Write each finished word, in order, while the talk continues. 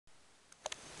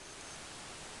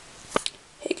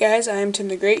Guys, I am Tim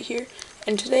the Great here,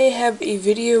 and today I have a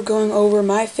video going over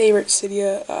my favorite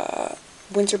Cydia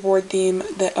winterboard theme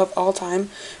of all time,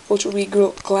 which will be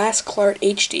glasklart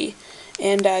HD.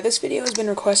 And this video has been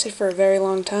requested for a very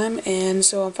long time, and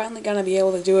so I'm finally going to be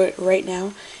able to do it right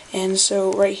now. And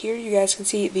so right here you guys can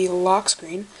see the lock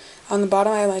screen. On the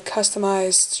bottom I have my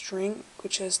customized string,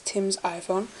 which has Tim's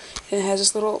iPhone, and it has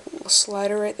this little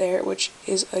slider right there, which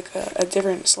is like a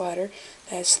different slider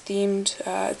that's themed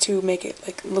to make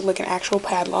it look like an actual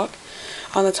padlock.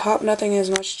 On the top, nothing has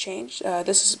much changed.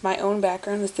 This is my own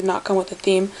background. This did not come with a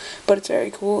theme, but it's very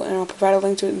cool, and I'll provide a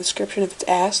link to it in the description if it's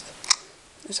asked.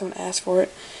 If someone asks for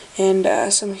it. And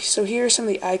so here are some of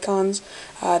the icons.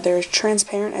 They're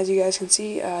transparent, as you guys can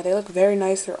see. They look very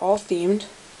nice. They're all themed.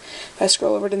 If I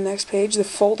scroll over to the next page, the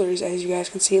folders, as you guys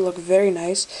can see, look very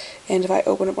nice. And if I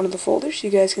open up one of the folders, you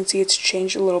guys can see it's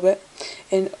changed a little bit.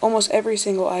 And almost every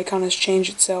single icon has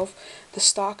changed itself. The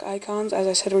stock icons, as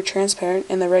I said, were transparent,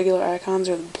 and the regular icons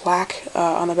are black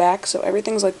on the back. So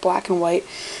everything's like black and white.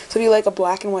 So if you like a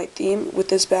black and white theme with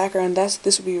this background, this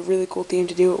would be a really cool theme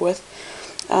to do it with.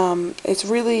 It's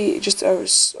really just a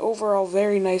overall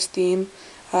very nice theme.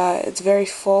 It's very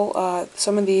full.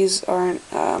 Some of these aren't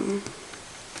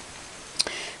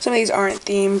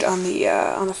themed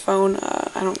on the phone.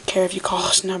 I don't care if you call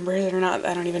those numbers or not.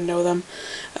 I don't even know them.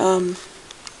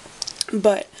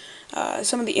 But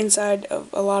some of the inside of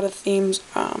a lot of themes,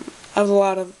 of a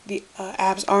lot of the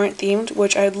apps aren't themed,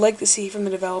 which I'd like to see from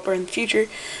the developer in the future.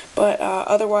 But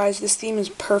otherwise, this theme is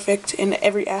perfect in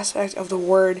every aspect of the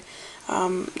word.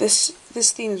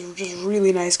 This theme is just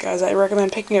really nice, guys. I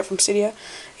recommend picking it up from Cydia.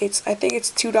 I think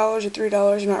it's $2 or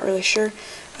 $3. I'm not really sure,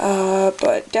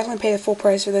 but definitely pay the full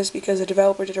price for this because the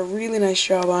developer did a really nice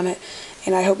job on it,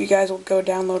 and I hope you guys will go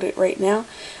download it right now.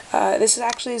 This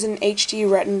actually is an HD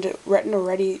Retina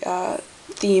Ready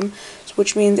theme,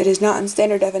 which means it is not in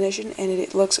standard definition, and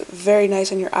it looks very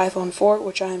nice on your iPhone 4,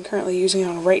 which I am currently using it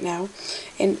on right now.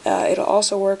 And it'll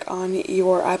also work on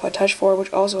your iPod Touch 4,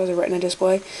 which also has a Retina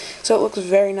display. So it looks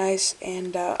very nice,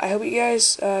 and I hope you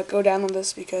guys go download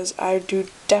this because I do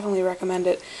definitely recommend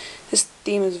it. This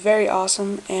theme is very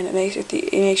awesome, and it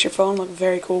makes your phone look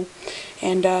very cool.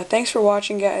 And thanks for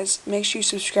watching, guys. Make sure you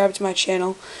subscribe to my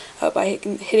channel by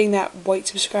hitting that white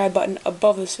subscribe button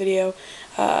above this video.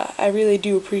 I really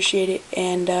do appreciate it,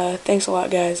 and thanks a lot,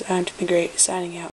 guys. I'm Tim the Great, signing out.